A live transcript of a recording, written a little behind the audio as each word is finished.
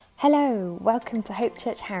Hello, welcome to Hope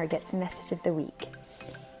Church Harrogate's Message of the Week.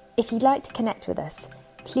 If you'd like to connect with us,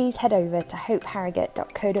 please head over to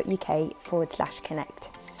hopeharrogate.co.uk/connect.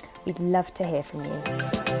 We'd love to hear from you.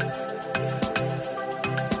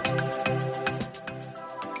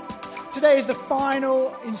 Today is the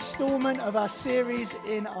final instalment of our series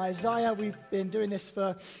in Isaiah. We've been doing this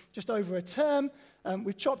for just over a term.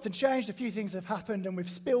 We've chopped and changed. A few things have happened and we've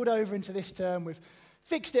spilled over into this term. We've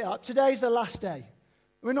fixed it up. Today's the last day.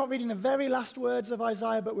 We're not reading the very last words of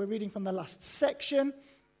Isaiah, but we're reading from the last section.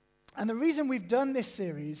 And the reason we've done this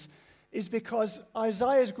series is because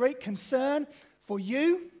Isaiah's great concern for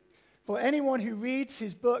you, for anyone who reads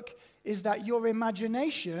his book, is that your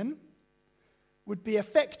imagination would be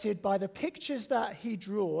affected by the pictures that he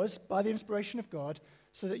draws by the inspiration of God,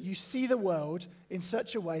 so that you see the world in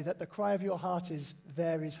such a way that the cry of your heart is,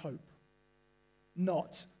 there is hope.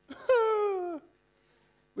 Not,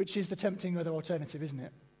 which is the tempting other alternative, isn't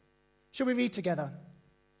it? Shall we read together?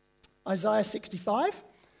 Isaiah 65.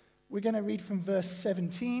 We're going to read from verse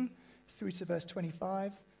 17 through to verse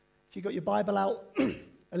 25. If you've got your Bible out,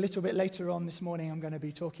 a little bit later on this morning, I'm going to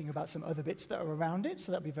be talking about some other bits that are around it,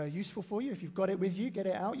 so that'll be very useful for you. If you've got it with you, get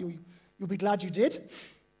it out. You'll be glad you did.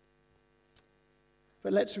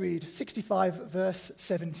 But let's read 65, verse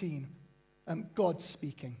 17. God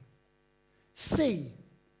speaking. See,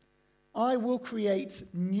 I will create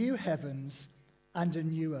new heavens and a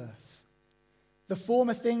new earth. The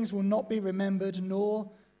former things will not be remembered,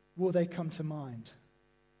 nor will they come to mind.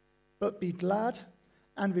 But be glad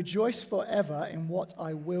and rejoice forever in what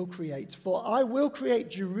I will create. For I will create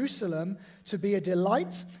Jerusalem to be a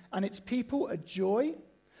delight and its people a joy.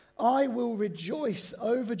 I will rejoice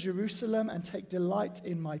over Jerusalem and take delight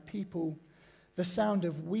in my people. The sound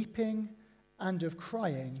of weeping and of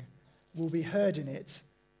crying will be heard in it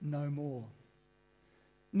no more.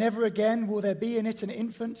 Never again will there be in it an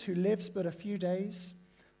infant who lives but a few days,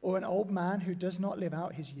 or an old man who does not live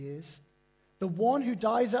out his years. The one who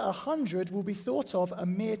dies at 100 will be thought of a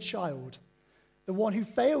mere child. The one who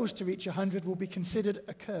fails to reach 100 will be considered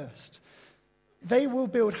accursed. They will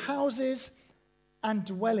build houses and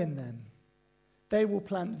dwell in them. They will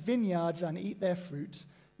plant vineyards and eat their fruit.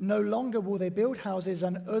 No longer will they build houses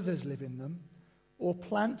and others live in them, or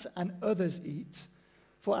plant and others eat.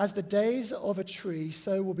 For as the days of a tree,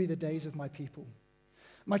 so will be the days of my people.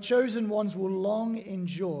 My chosen ones will long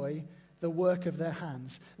enjoy the work of their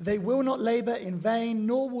hands. They will not labor in vain,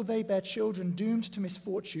 nor will they bear children doomed to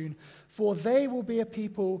misfortune, for they will be a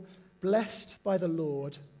people blessed by the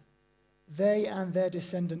Lord, they and their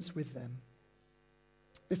descendants with them.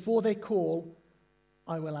 Before they call,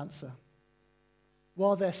 I will answer.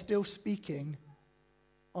 While they're still speaking,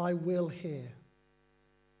 I will hear.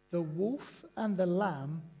 The wolf and the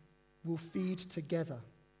lamb will feed together,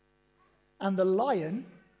 and the lion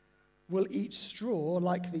will eat straw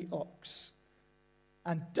like the ox,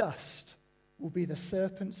 and dust will be the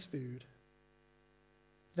serpent's food.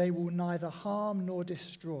 They will neither harm nor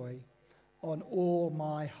destroy on all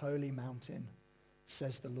my holy mountain,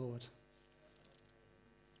 says the Lord.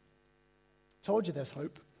 Told you there's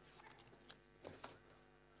hope.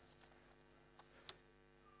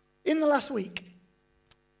 In the last week,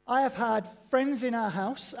 I have had friends in our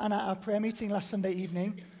house and at our prayer meeting last Sunday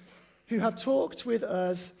evening who have talked with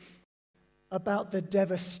us about the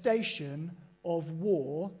devastation of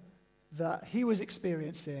war that he was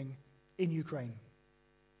experiencing in Ukraine.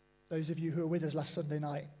 Those of you who were with us last Sunday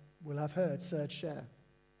night will have heard Serge share.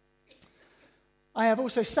 I have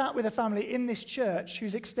also sat with a family in this church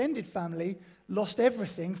whose extended family lost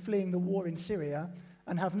everything fleeing the war in Syria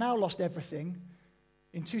and have now lost everything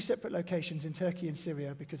in two separate locations in Turkey and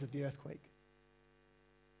Syria because of the earthquake.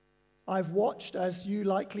 I've watched, as you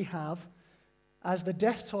likely have, as the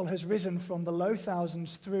death toll has risen from the low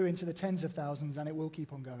thousands through into the tens of thousands, and it will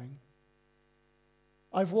keep on going.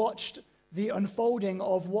 I've watched the unfolding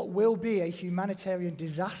of what will be a humanitarian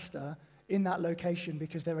disaster in that location,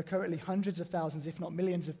 because there are currently hundreds of thousands, if not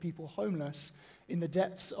millions of people homeless in the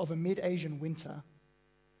depths of a mid-Asian winter,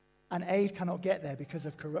 and aid cannot get there because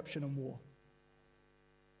of corruption and war.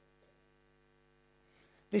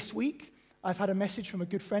 This week, I've had a message from a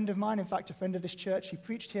good friend of mine, in fact, a friend of this church. He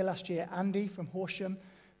preached here last year, Andy from Horsham,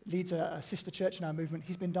 leads a sister church in our movement.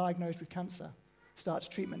 He's been diagnosed with cancer, starts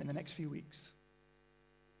treatment in the next few weeks.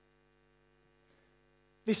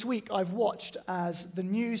 This week, I've watched as the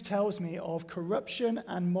news tells me of corruption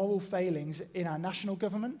and moral failings in our national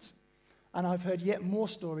government, and I've heard yet more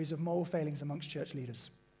stories of moral failings amongst church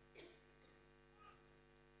leaders.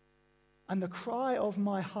 And the cry of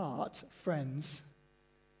my heart, friends,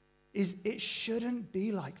 is it shouldn't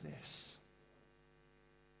be like this.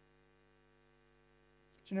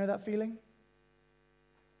 Do you know that feeling?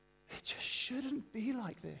 It just shouldn't be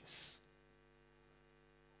like this.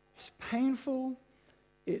 It's painful,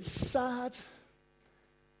 it's sad,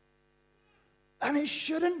 and it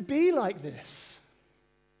shouldn't be like this.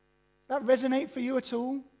 That resonate for you at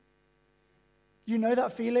all? You know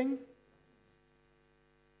that feeling?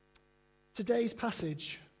 Today's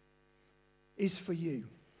passage is for you,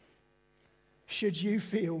 should you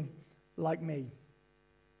feel like me.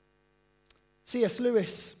 C.S.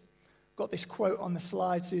 Lewis got this quote on the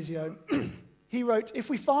slide, Susie. He wrote, "If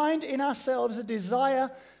we find in ourselves a desire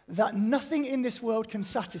that nothing in this world can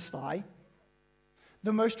satisfy,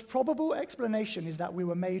 the most probable explanation is that we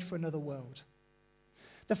were made for another world.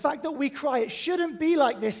 The fact that we cry, it shouldn't be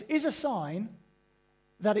like this, is a sign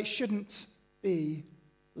that it shouldn't be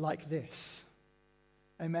like this."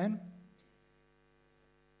 Amen?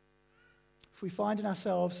 If we find in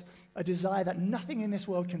ourselves a desire that nothing in this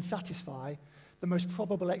world can satisfy, the most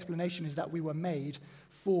probable explanation is that we were made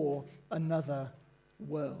for another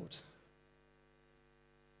world.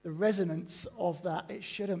 The resonance of that, it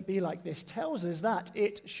shouldn't be like this, tells us that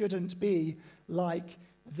it shouldn't be like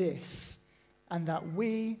this, and that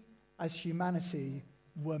we, as humanity,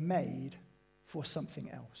 were made for something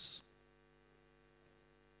else.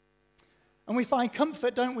 And we find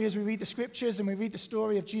comfort, don't we, as we read the scriptures and we read the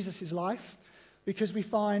story of Jesus' life, because we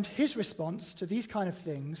find his response to these kind of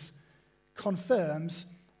things confirms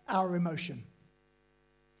our emotion.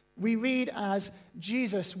 We read as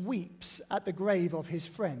Jesus weeps at the grave of his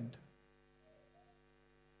friend.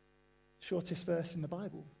 Shortest verse in the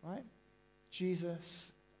Bible, right?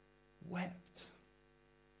 Jesus wept.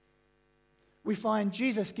 We find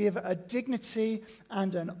Jesus give a dignity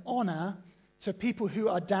and an honor to people who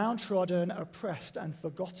are downtrodden, oppressed, and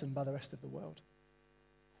forgotten by the rest of the world.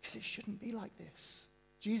 Because it shouldn't be like this.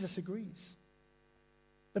 Jesus agrees.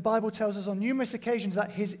 The Bible tells us on numerous occasions that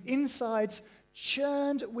his insides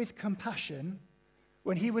churned with compassion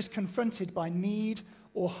when he was confronted by need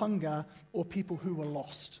or hunger or people who were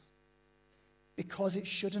lost. Because it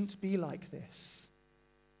shouldn't be like this.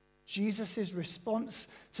 Jesus' response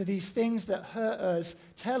to these things that hurt us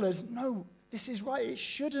tell us, no, this is right. It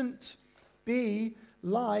shouldn't be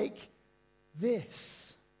like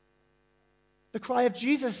this. The cry of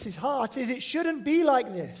Jesus' heart is, it shouldn't be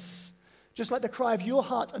like this. Just like the cry of your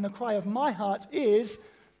heart and the cry of my heart is,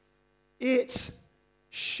 it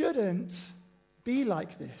shouldn't be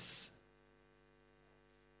like this.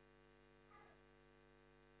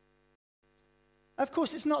 Of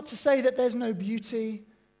course, it's not to say that there's no beauty,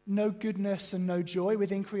 no goodness, and no joy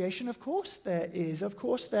within creation. Of course there is. Of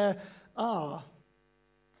course there are.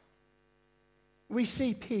 We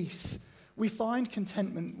see peace. We find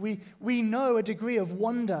contentment. We know a degree of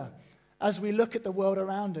wonder as we look at the world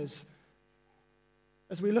around us.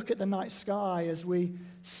 As we look at the night sky, as we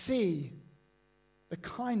see the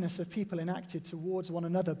kindness of people enacted towards one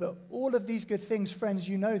another. But all of these good things, friends,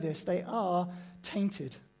 you know this, they are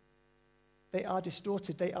tainted. They are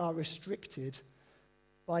distorted. They are restricted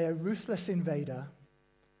by a ruthless invader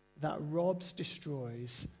that robs,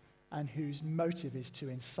 destroys, and whose motive is to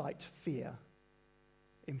incite fear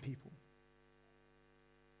in people.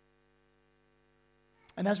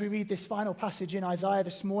 And as we read this final passage in Isaiah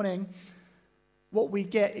this morning, what we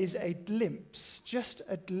get is a glimpse, just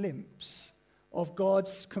a glimpse, of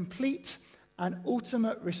God's complete and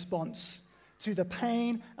ultimate response to the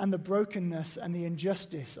pain and the brokenness and the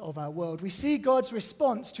injustice of our world. We see God's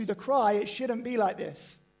response to the cry, it shouldn't be like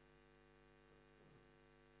this.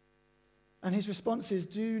 And his response is,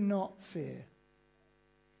 do not fear.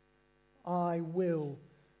 I will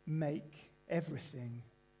make everything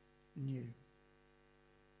new.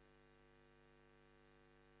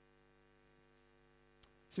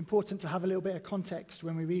 It's important to have a little bit of context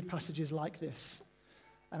when we read passages like this.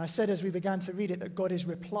 And I said as we began to read it that God is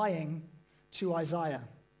replying to Isaiah.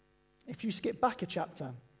 If you skip back a chapter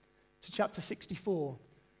to chapter 64,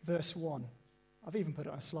 verse 1, I've even put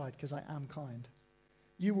it on a slide because I am kind,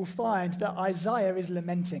 you will find that Isaiah is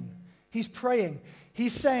lamenting. He's praying.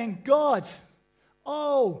 He's saying, God,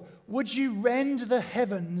 oh, would you rend the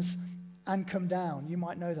heavens and come down? You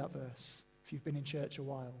might know that verse if you've been in church a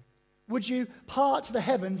while. Would you part the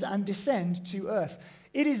heavens and descend to earth?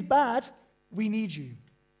 It is bad. We need you.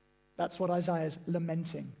 That's what Isaiah's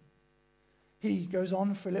lamenting. He goes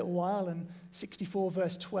on for a little while, and 64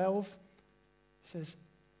 verse 12 says,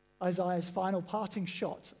 Isaiah's final parting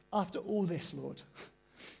shot, after all this, Lord,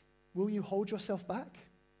 will you hold yourself back?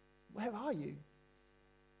 Where are you?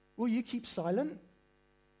 Will you keep silent?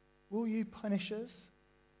 Will you punish us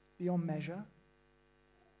beyond measure?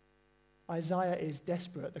 Isaiah is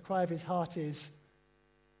desperate. The cry of his heart is,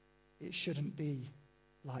 it shouldn't be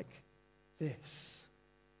like this.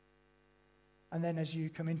 And then as you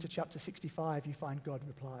come into chapter 65, you find God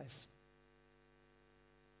replies.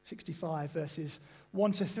 65 verses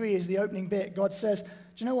 1 to 3 is the opening bit. God says, do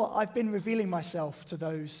you know what? I've been revealing myself to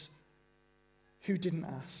those who didn't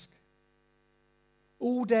ask.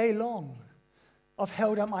 All day long, I've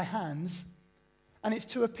held out my hands, and it's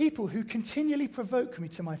to a people who continually provoke me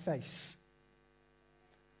to my face.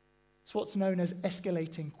 It's what's known as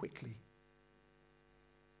escalating quickly.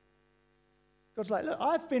 God's like, look,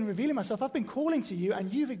 I've been revealing myself. I've been calling to you,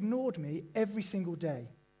 and you've ignored me every single day.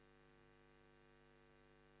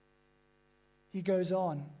 He goes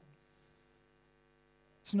on.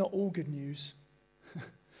 It's not all good news,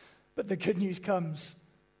 but the good news comes.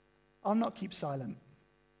 I'll not keep silent.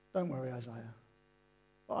 Don't worry, Isaiah.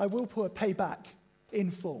 But I will pay back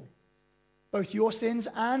in full both your sins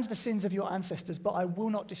and the sins of your ancestors, but I will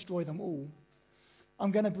not destroy them all.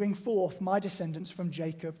 I'm going to bring forth my descendants from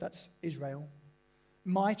Jacob, that's Israel,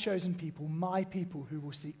 my chosen people, my people who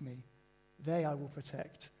will seek me. They I will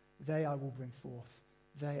protect. They I will bring forth.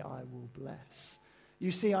 They I will bless.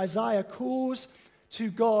 You see, Isaiah calls to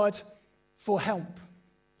God for help.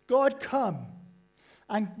 God, come.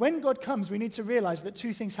 And when God comes, we need to realize that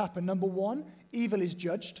two things happen. Number one, evil is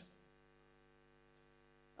judged.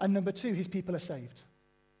 And number two, his people are saved.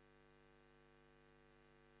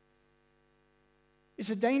 It's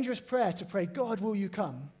a dangerous prayer to pray, God, will you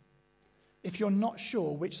come, if you're not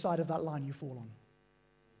sure which side of that line you fall on.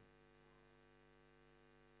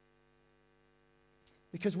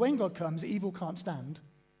 Because when God comes, evil can't stand.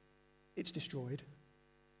 It's destroyed.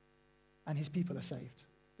 And his people are saved.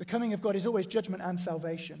 The coming of God is always judgment and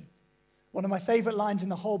salvation. One of my favorite lines in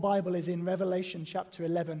the whole Bible is in Revelation chapter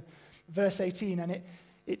 11, verse 18, and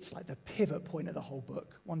it's like the pivot point of the whole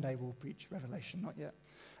book. One day we'll preach Revelation, not yet.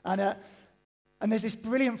 And there's this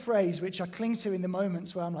brilliant phrase which I cling to in the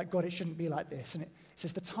moments where I'm like, God, it shouldn't be like this. And it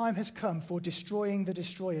says, the time has come for destroying the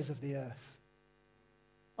destroyers of the earth.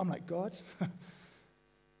 I'm like, God,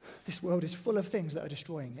 this world is full of things that are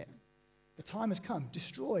destroying it. The time has come.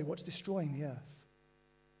 Destroy what's destroying the earth.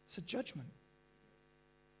 It's a judgment.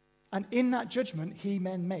 And in that judgment, he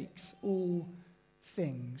then makes all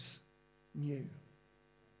things new.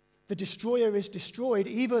 The destroyer is destroyed.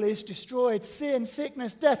 Evil is destroyed. Sin,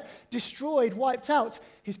 sickness, death, destroyed, wiped out.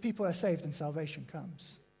 His people are saved and salvation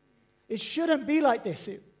comes. It shouldn't be like this.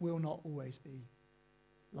 It will not always be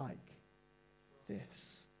like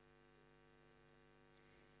this.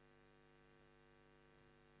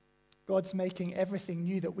 God's making everything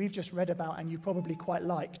new that we've just read about and you probably quite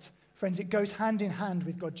liked. Friends, it goes hand in hand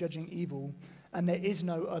with God judging evil, and there is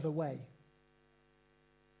no other way.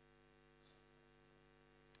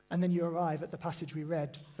 And then you arrive at the passage we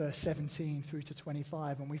read, verse 17 through to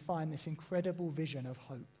 25, and we find this incredible vision of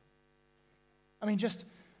hope. I mean, just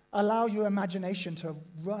allow your imagination to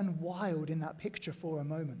run wild in that picture for a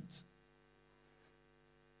moment.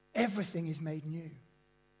 Everything is made new.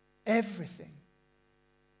 Everything.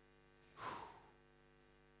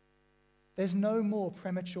 There's no more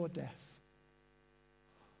premature death.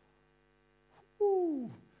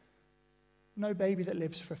 Ooh. No baby that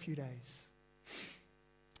lives for a few days.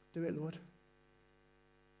 Do it, Lord.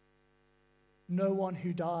 No one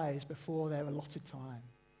who dies before their allotted time.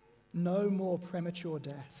 No more premature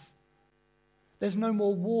death. There's no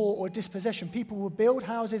more war or dispossession. People will build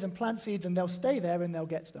houses and plant seeds and they'll stay there and they'll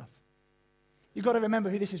get stuff. You've got to remember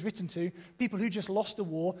who this is written to. People who just lost the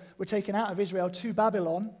war were taken out of Israel to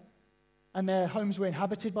Babylon, and their homes were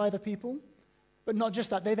inhabited by other people. But not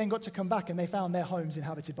just that, they then got to come back and they found their homes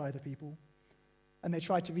inhabited by other people. And they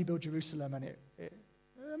tried to rebuild Jerusalem, and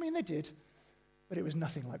they did, but it was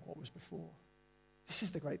nothing like what was before. This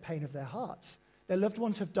is the great pain of their hearts. Their loved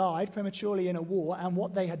ones have died prematurely in a war, and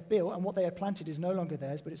what they had built and what they had planted is no longer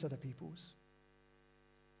theirs, but it's other people's.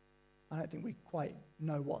 I don't think we quite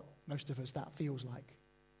know what most of us that feels like.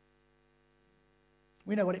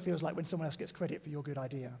 We know what it feels like when someone else gets credit for your good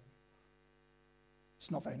idea. It's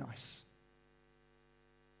not very nice.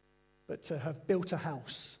 But to have built a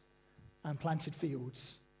house and planted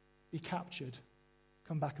fields, be captured,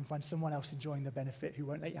 come back and find someone else enjoying the benefit who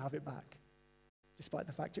won't let you have it back, despite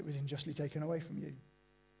the fact it was unjustly taken away from you.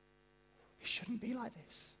 It shouldn't be like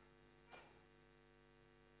this.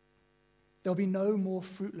 There'll be no more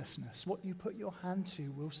fruitlessness. What you put your hand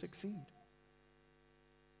to will succeed.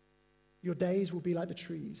 Your days will be like the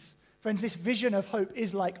trees. Friends, this vision of hope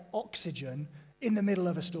is like oxygen in the middle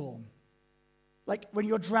of a storm. Like when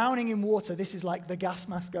you're drowning in water, this is like the gas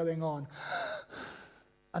mask going on.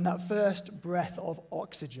 And that first breath of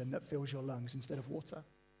oxygen that fills your lungs instead of water.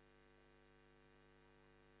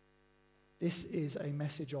 This is a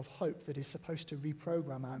message of hope that is supposed to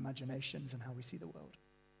reprogram our imaginations and how we see the world.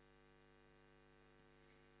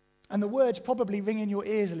 And the words probably ring in your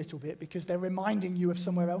ears a little bit because they're reminding you of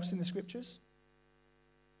somewhere else in the scriptures.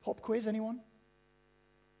 Pop quiz, anyone?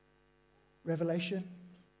 Revelation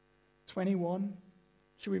 21.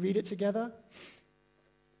 Should we read it together?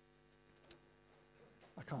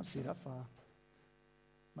 I can't see that far.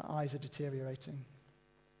 My eyes are deteriorating.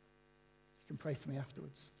 You can pray for me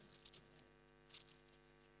afterwards.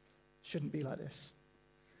 Shouldn't be like this.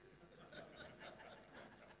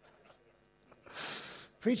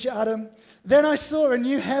 Preach it, Adam. Then I saw a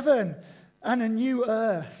new heaven and a new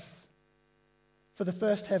earth. For the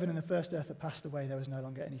first heaven and the first earth had passed away. There was no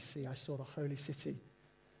longer any sea. I saw the holy city,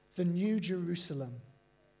 the new Jerusalem.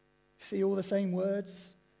 See all the same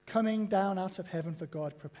words? Coming down out of heaven for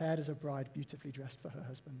God, prepared as a bride, beautifully dressed for her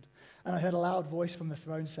husband. And I heard a loud voice from the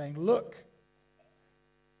throne saying, look,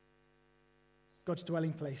 God's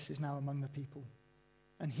dwelling place is now among the people,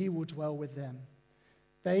 and he will dwell with them.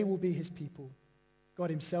 They will be his people. God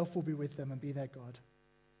himself will be with them and be their God.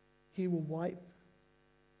 He will wipe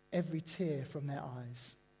every tear from their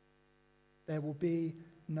eyes. There will be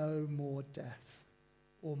no more death,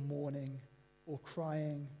 or mourning, or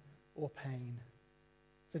crying, or pain,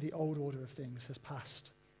 for the old order of things has passed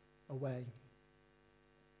away.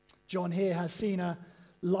 John here has seen a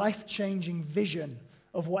life-changing vision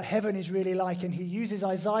of what heaven is really like, and he uses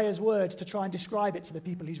Isaiah's words to try and describe it to the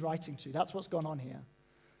people he's writing to. That's what's gone on here.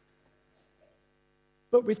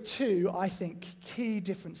 But with two, I think, key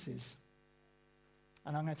differences.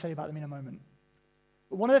 And I'm going to tell you about them in a moment.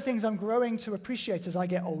 But one of the things I'm growing to appreciate as I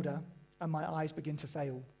get older and my eyes begin to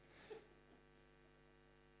fail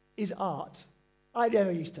is art. I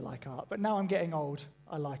never used to like art, but now I'm getting old,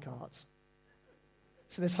 I like art.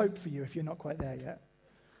 So there's hope for you if you're not quite there yet.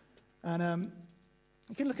 And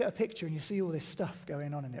you can look at a picture and you see all this stuff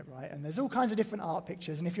going on in it, right? And there's all kinds of different art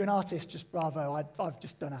pictures. And if you're an artist, just bravo. I've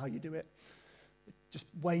just don't know how you do it. Just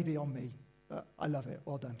way beyond me. But I love it.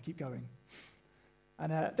 Well done. Keep going.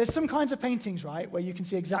 And there's some kinds of paintings, right, where you can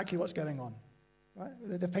see exactly what's going on. Right?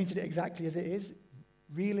 They've painted it exactly as it is.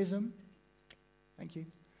 Realism. Thank you.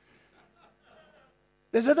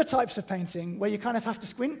 There's other types of painting where you kind of have to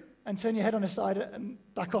squint and turn your head on the side and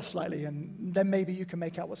back off slightly, and then maybe you can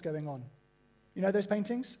make out what's going on. You know those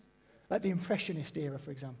paintings? Like the Impressionist era,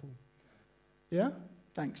 for example. Yeah?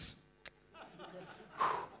 Thanks.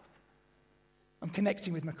 I'm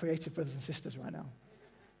connecting with my creative brothers and sisters right now.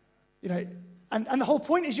 You know, and the whole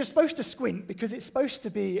point is you're supposed to squint because it's supposed to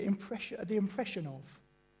be the impression of.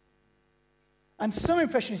 And some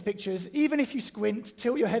Impressionist pictures, even if you squint,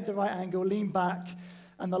 tilt your head the right angle, lean back,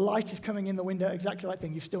 and the light is coming in the window exactly like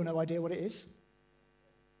thing, you've still no idea what it is.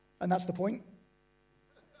 And that's the point.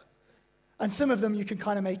 And some of them you can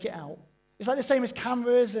kind of make it out. It's like the same as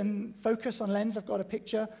cameras and focus on lens. I've got a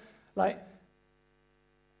picture. Like,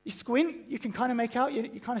 you squint, you can kind of make out,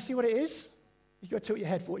 you kind of see what it is. You've got to tilt your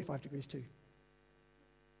head 45 degrees too.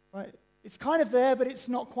 Right? It's kind of there, but it's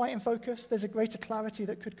not quite in focus. There's a greater clarity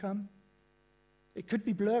that could come. It could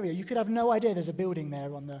be blurrier. You could have no idea there's a building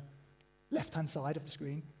there on the left-hand side of the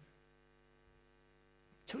screen.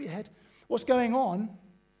 Tilt your head. What's going on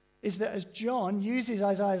is that as John uses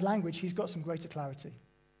Isaiah's language, he's got some greater clarity.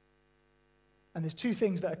 And there's two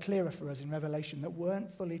things that are clearer for us in Revelation that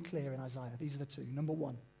weren't fully clear in Isaiah. These are the two. Number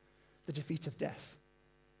one, the defeat of death.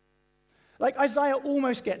 Like Isaiah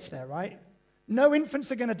almost gets there, right? No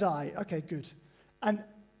infants are going to die. Okay, good. And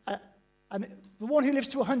the one who lives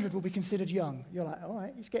to 100 will be considered young. You're like, all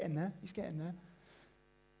right, he's getting there. He's getting there.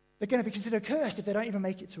 They're going to be considered cursed if they don't even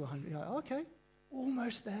make it to 100. You're like, okay,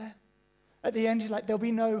 almost there. At the end, he's like, there'll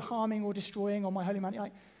be no harming or destroying on my holy mountain.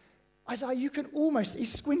 Like, Isaiah, you can almost,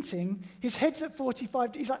 he's squinting, his head's at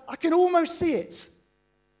 45, he's like, I can almost see it.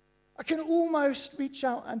 I can almost reach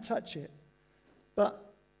out and touch it.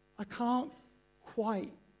 But I can't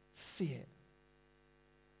quite see it.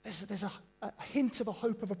 There's a hint of a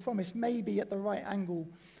hope of a promise, maybe at the right angle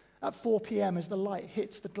at 4 p.m. as the light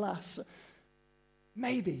hits the glass.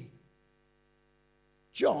 Maybe.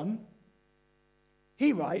 John,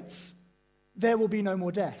 he writes, there will be no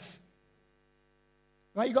more death.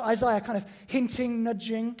 Right? You've got Isaiah kind of hinting,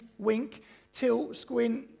 nudging, wink, tilt,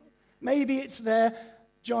 squint. Maybe it's there.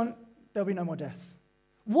 John, there'll be no more death.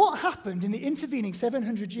 What happened in the intervening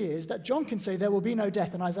 700 years that John can say there will be no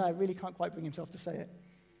death and Isaiah really can't quite bring himself to say it?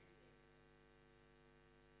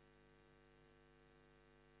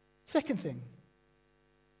 Second thing,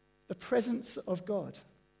 the presence of God.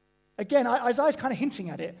 Again, Isaiah's kind of hinting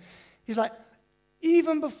at it. He's like,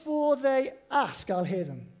 even before they ask, I'll hear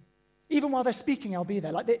them. Even while they're speaking, I'll be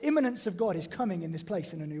there. Like the immanence of God is coming in this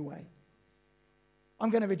place in a new way. I'm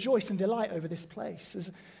going to rejoice and delight over this place.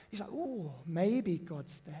 He's like, oh, maybe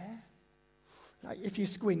God's there. Like if you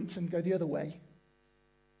squint and go the other way,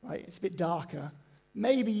 right, it's a bit darker.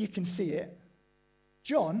 Maybe you can see it.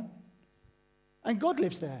 John, and God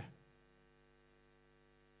lives there.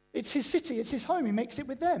 It's his city, it's his home. He makes it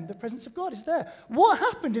with them. The presence of God is there. What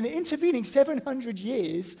happened in the intervening 700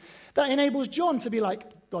 years that enables John to be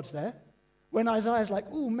like, God's there? When Isaiah's like,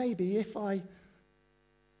 oh, maybe if I...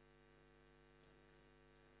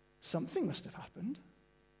 Something must have happened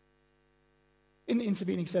in the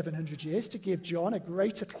intervening 700 years to give John a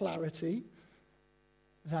greater clarity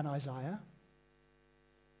than Isaiah.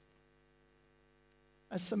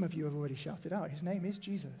 As some of you have already shouted out, his name is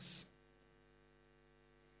Jesus.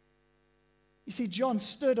 You see, John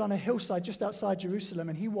stood on a hillside just outside Jerusalem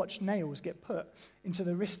and he watched nails get put into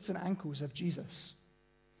the wrists and ankles of Jesus.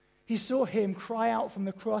 He saw him cry out from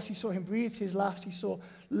the cross. He saw him breathe his last. He saw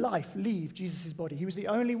life leave Jesus' body. He was the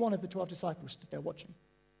only one of the 12 disciples stood there watching.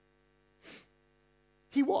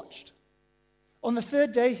 He watched. On the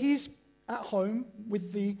third day, he's at home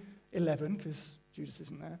with the 11, because Judas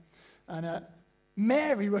isn't there. And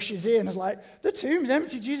Mary rushes in and is like, the tomb's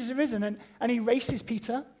empty, Jesus is risen. And he races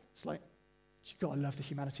Peter. It's like, you've got to love the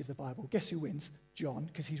humanity of the Bible. Guess who wins? John,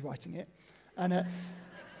 because he's writing it. And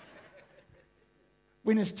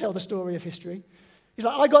winners tell the story of history. He's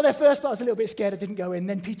like, I got there first, but I was a little bit scared. I didn't go in.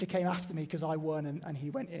 Then Peter came after me because I won, and he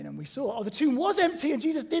went in. And we saw, oh, the tomb was empty, and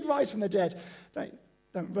Jesus did rise from the dead.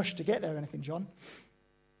 Don't rush to get there or anything, John.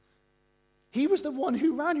 He was the one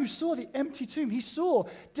who ran, who saw the empty tomb. He saw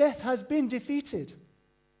death has been defeated.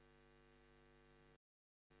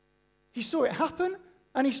 He saw it happen,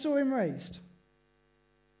 and he saw him raised.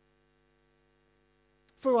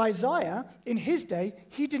 For Isaiah, in his day,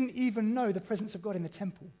 he didn't even know the presence of God in the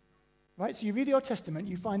temple. Right? So you read the Old Testament,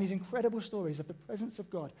 you find these incredible stories of the presence of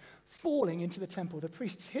God falling into the temple. The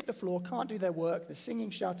priests hit the floor, can't do their work, they're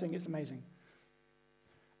singing, shouting, it's amazing.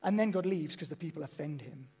 And then God leaves because the people offend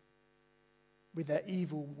him with their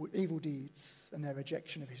evil deeds and their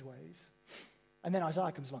rejection of his ways. And then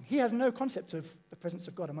Isaiah comes along. He has no concept of the presence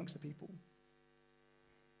of God amongst the people.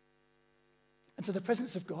 And so the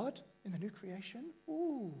presence of God in the new creation,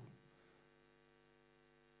 ooh.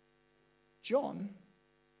 John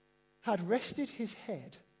had rested his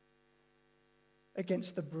head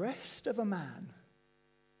against the breast of a man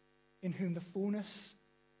in whom the fullness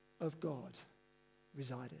of God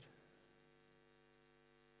resided.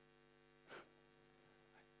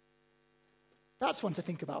 That's one to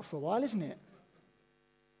think about for a while, isn't it?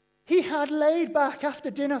 He had laid back after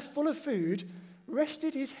dinner full of food,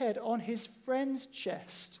 rested his head on his friend's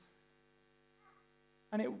chest,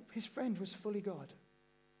 and his friend was fully God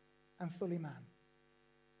and fully man.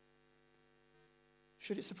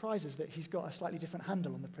 Should it surprise us that he's got a slightly different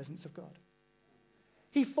handle on the presence of God?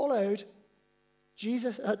 He followed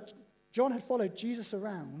Jesus. John had followed Jesus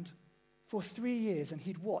around for 3 years, and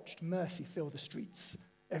he'd watched mercy fill the streets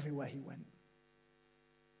everywhere he went.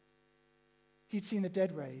 He'd seen the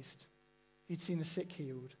dead raised. He'd seen the sick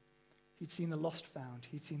healed. He'd seen the lost found.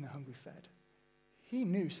 He'd seen the hungry fed. He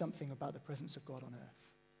knew something about the presence of God on earth.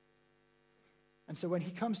 And so when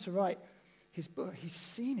he comes to write his book, he's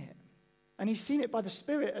seen it. And he's seen it by the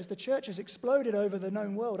Spirit as the church has exploded over the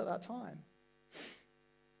known world at that time.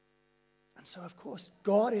 And so, of course,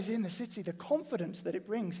 God is in the city, the confidence that it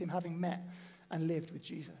brings him having met and lived with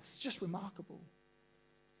Jesus. It's just remarkable.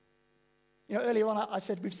 You know, earlier on I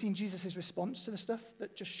said we've seen Jesus' response to the stuff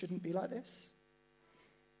that just shouldn't be like this.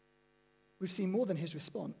 We've seen more than his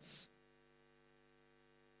response.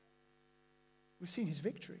 We've seen his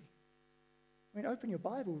victory. I mean, open your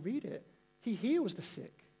Bible, read it. He heals the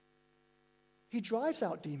sick. He drives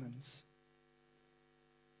out demons.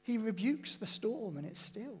 He rebukes the storm and it's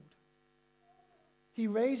stilled. He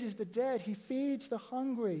raises the dead. He feeds the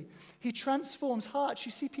hungry. He transforms hearts.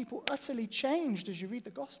 You see people utterly changed as you read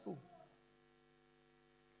the gospel.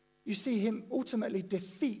 You see him ultimately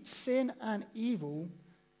defeat sin and evil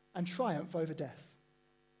and triumph over death.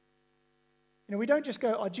 You know, we don't just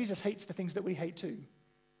go, oh, Jesus hates the things that we hate too.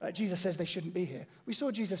 Jesus says they shouldn't be here. We saw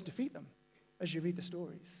Jesus defeat them as you read the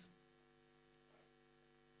stories.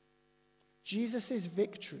 Jesus'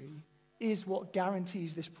 victory is what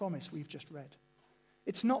guarantees this promise we've just read.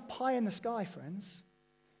 It's not pie in the sky, friends.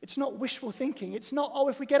 It's not wishful thinking. It's not, oh,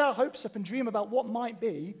 if we get our hopes up and dream about what might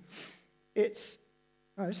be. It's,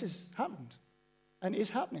 no, this has happened and is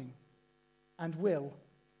happening and will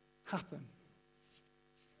happen.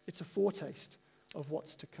 It's a foretaste of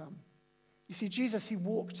what's to come. You see, Jesus, he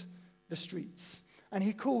walked the streets and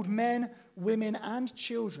he called men, women, and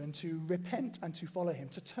children to repent and to follow him,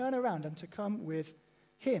 to turn around and to come with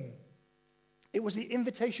him. It was the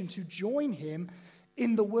invitation to join him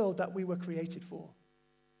in the world that we were created for,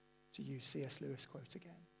 to use C.S. Lewis' quote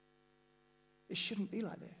again. It shouldn't be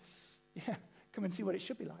like this. Yeah, come and see what it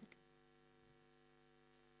should be like.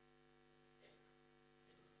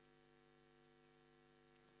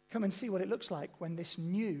 Come and see what it looks like when this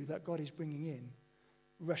new that God is bringing in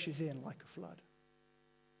rushes in like a flood.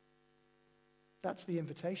 That's the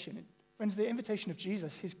invitation. Friends, the invitation of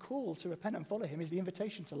Jesus, his call to repent and follow him, is the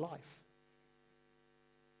invitation to life.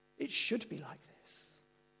 It should be like this.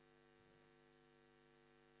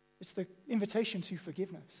 It's the invitation to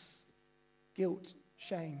forgiveness. Guilt,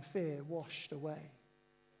 shame, fear washed away.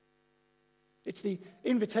 It's the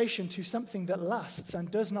invitation to something that lasts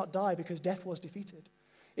and does not die because death was defeated.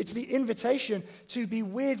 It's the invitation to be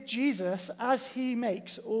with Jesus as he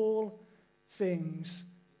makes all things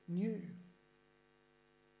new.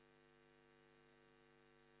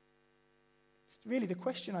 It's really the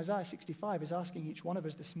question Isaiah 65 is asking each one of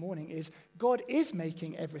us this morning is, God is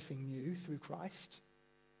making everything new through Christ.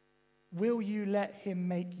 Will you let him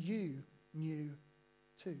make you new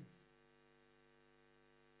too?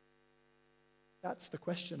 That's the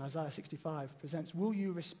question Isaiah 65 presents. Will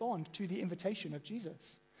you respond to the invitation of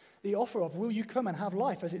Jesus? The offer of, will you come and have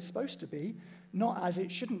life as it's supposed to be, not as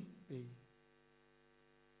it shouldn't be?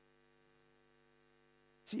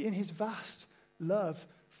 See, in his vast love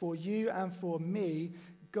for you and for me,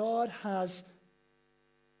 God has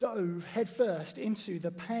dove headfirst into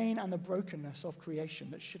the pain and the brokenness of creation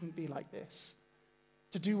that shouldn't be like this,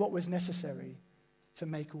 to do what was necessary to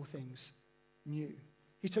make all things new.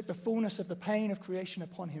 He took the fullness of the pain of creation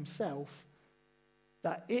upon himself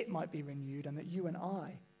that it might be renewed and that you and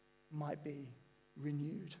I might be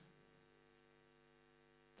renewed.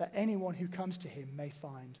 That anyone who comes to him may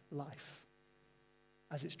find life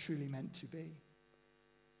as it's truly meant to be.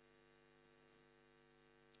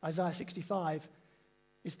 Isaiah 65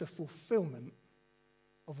 is the fulfillment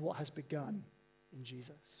of what has begun in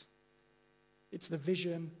Jesus. It's the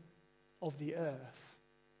vision of the earth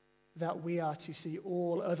that we are to see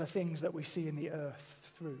all other things that we see in the earth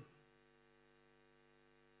through.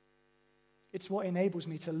 It's what enables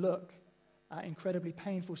me to look at incredibly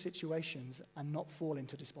painful situations and not fall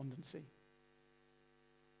into despondency.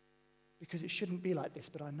 Because it shouldn't be like this,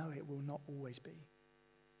 but I know it will not always be.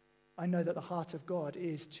 I know that the heart of God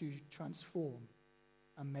is to transform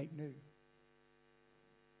and make new.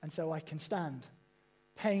 And so I can stand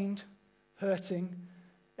pained, hurting,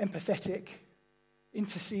 empathetic,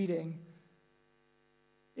 interceding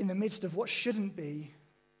in the midst of what shouldn't be,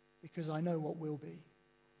 because I know what will be.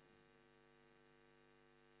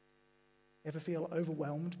 Ever feel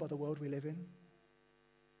overwhelmed by the world we live in?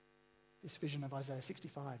 This vision of Isaiah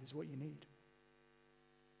 65 is what you need.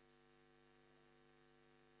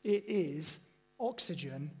 It is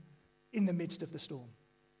oxygen in the midst of the storm.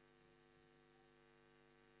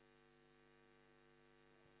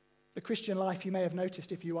 The Christian life, you may have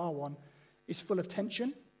noticed if you are one, is full of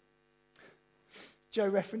tension. Joe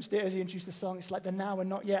referenced it as he introduced the song. It's like the now and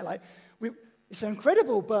not yet. It's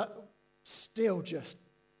incredible, but still just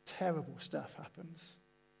terrible stuff happens.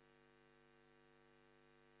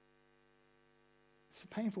 It's a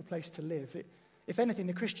painful place to live. If anything,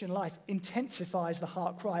 the Christian life intensifies the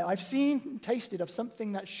heart cry. I've seen and tasted of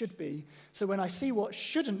something that should be, so when I see what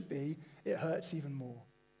shouldn't be, it hurts even more.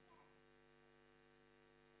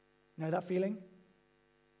 Know that feeling?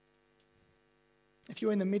 If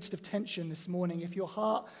you're in the midst of tension this morning, if your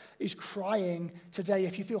heart is crying today,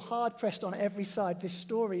 if you feel hard-pressed on every side, this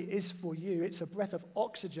story is for you. It's a breath of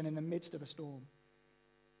oxygen in the midst of a storm.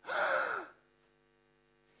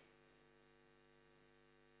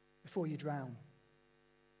 Before you drown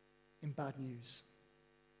in bad news.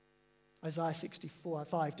 Isaiah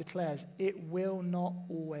 64:5 declares, it will not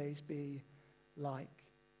always be like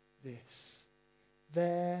this.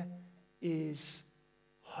 There is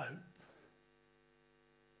hope.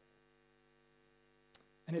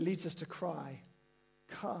 And it leads us to cry,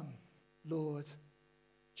 come, Lord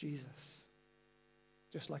Jesus,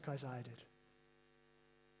 just like Isaiah did.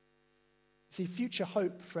 See, future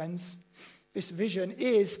hope, friends, this vision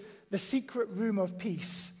is the secret room of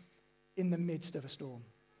peace in the midst of a storm.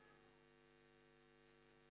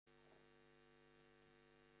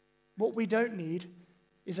 What we don't need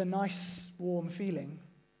is a nice, warm feeling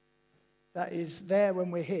that is there when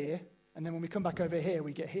we're here, and then when we come back over here,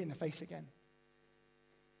 we get hit in the face again.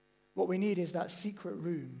 What we need is that secret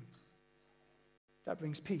room that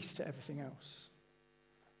brings peace to everything else.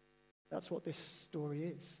 That's what this story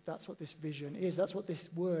is. That's what this vision is. That's what these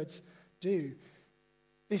words do.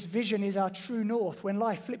 This vision is our true north. When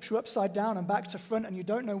life flips you upside down and back to front and you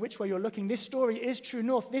don't know which way you're looking, this story is true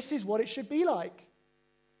north. This is what it should be like.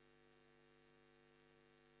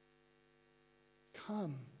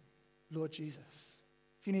 Come, Lord Jesus.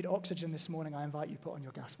 If you need oxygen this morning, I invite you to put on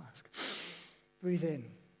your gas mask. Breathe in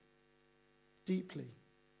deeply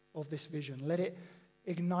of this vision. Let it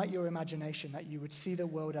ignite your imagination that you would see the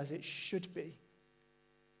world as it should be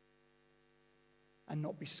and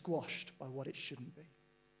not be squashed by what it shouldn't be.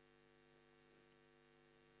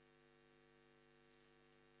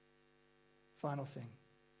 Final thing.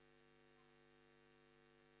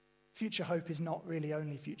 Future hope is not really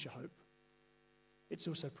only future hope. It's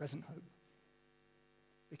also present hope.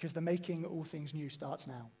 Because the making all things new starts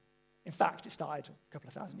now. In fact, it started a couple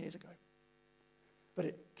of thousand years ago. But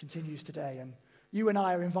it continues today. And you and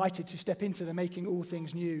I are invited to step into the making all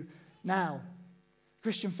things new now.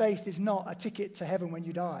 Christian faith is not a ticket to heaven when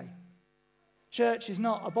you die. Church is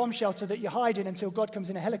not a bomb shelter that you hide in until God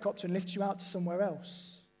comes in a helicopter and lifts you out to somewhere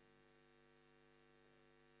else.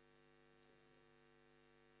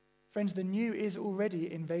 Friends, the new is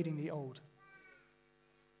already invading the old.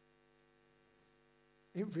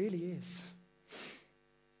 It really is.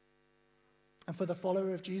 And for the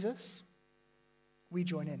follower of Jesus, we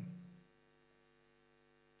join in.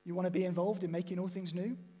 You want to be involved in making all things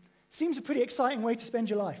new? Seems a pretty exciting way to spend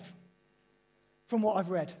your life, from what I've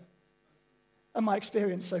read and my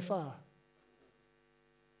experience so far.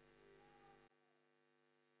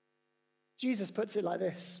 Jesus puts it like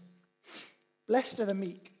this: blessed are the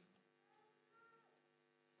meek.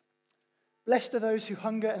 Blessed are those who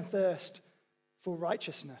hunger and thirst for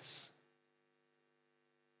righteousness.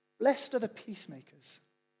 Blessed are the peacemakers.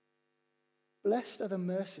 Blessed are the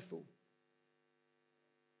merciful.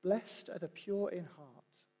 Blessed are the pure in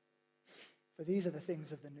heart. For these are the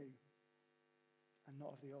things of the new and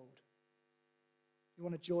not of the old. You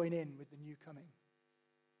want to join in with the new coming.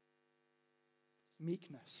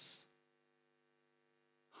 Meekness.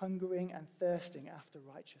 Hungering and thirsting after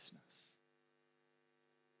righteousness.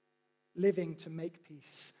 Living to make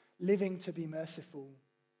peace. Living to be merciful.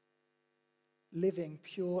 Living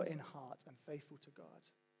pure in heart and faithful to God.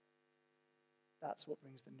 That's what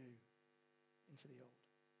brings the new into the old.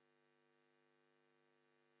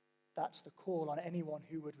 That's the call on anyone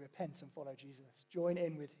who would repent and follow Jesus. Join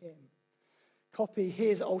in with him. Copy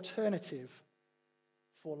his alternative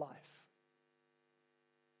for life.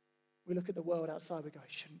 We look at the world outside, we go,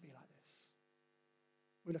 it shouldn't be like this.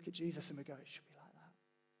 We look at Jesus and we go, it should be like that.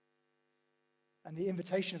 And the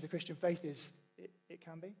invitation of the Christian faith is, it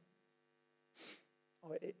can be.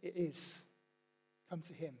 Oh, it is. Come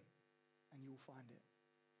to him and you will find it.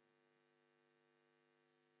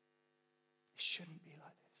 It shouldn't be like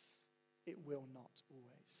this. It will not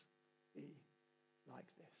always be like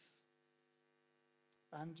this.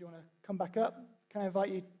 And do you want to come back up? Can I invite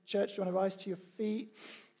you, church, do you want to rise to your feet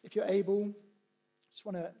if you're able? Just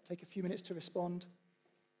want to take a few minutes to respond.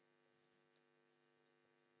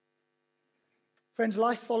 Friends,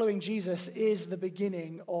 life following Jesus is the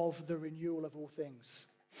beginning of the renewal of all things.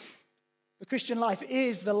 The Christian life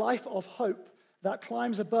is the life of hope that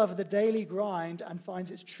climbs above the daily grind and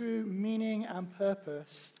finds its true meaning and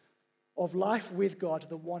purpose of life with God,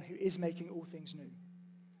 the one who is making all things new.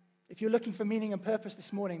 If you're looking for meaning and purpose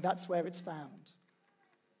this morning, that's where it's found.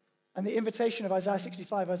 And the invitation of Isaiah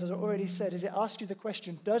 65, as I already said, is it asks you the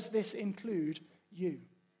question, does this include you?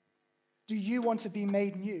 Do you want to be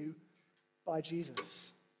made new by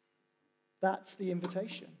Jesus? That's the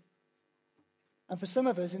invitation. And for some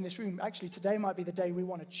of us in this room, actually today might be the day we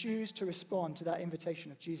want to choose to respond to that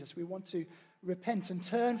invitation of Jesus. We want to repent and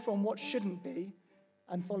turn from what shouldn't be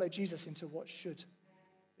and follow Jesus into what should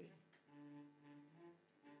be.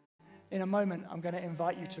 In a moment, I'm going to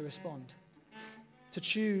invite you to respond, to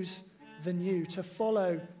choose the new, to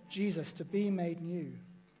follow Jesus, to be made new,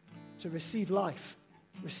 to receive life,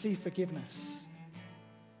 receive forgiveness.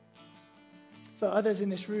 For others in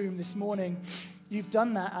this room this morning, you've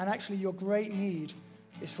done that, and actually your great need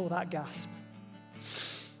is for that gasp.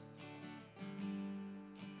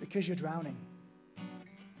 Because you're drowning.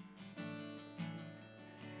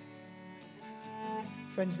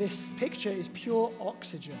 Friends, this picture is pure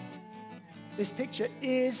oxygen. This picture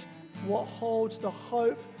is what holds the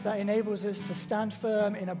hope that enables us to stand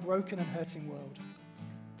firm in a broken and hurting world.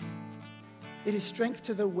 It is strength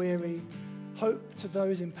to the weary, hope to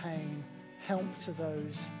those in pain, help to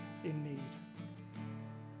those in need.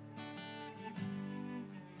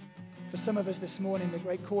 For some of us this morning, the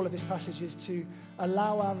great call of this passage is to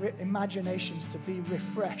allow our imaginations to be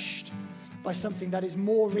refreshed by something that is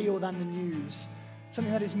more real than the news,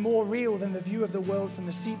 something that is more real than the view of the world from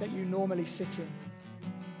the seat that you normally sit in.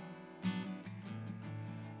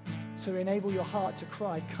 to enable your heart to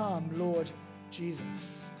cry, "Come, Lord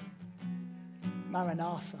Jesus."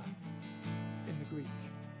 Maranatha in the Greek.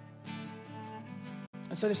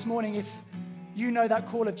 And so this morning, if you know that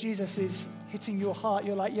call of Jesus is hitting your heart,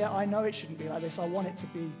 you're like, "Yeah, I know it shouldn't be like this. I want it to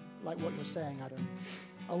be like what you're saying, Adam.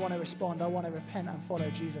 I want to respond. I want to repent and follow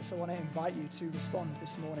Jesus." I want to invite you to respond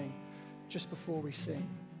this morning just before we sing.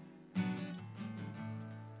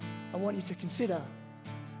 I want you to consider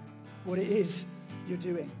what it is you're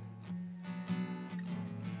doing.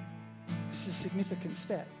 This is a significant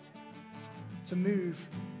step to move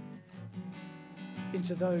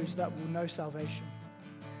into those that will know salvation,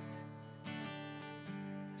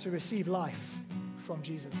 to receive life from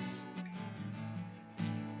Jesus.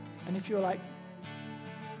 And if you're like,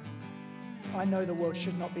 "I know the world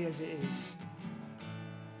should not be as it is,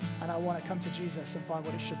 and I want to come to Jesus and find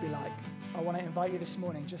what it should be like," I want to invite you this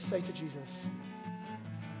morning, just say to Jesus,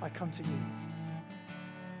 "I come to you."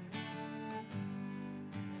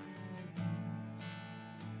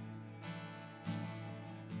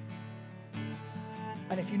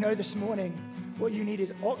 And if you know this morning what you need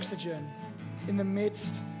is oxygen in the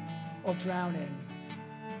midst of drowning,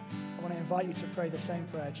 I want to invite you to pray the same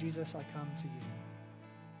prayer. "Jesus, I come to you."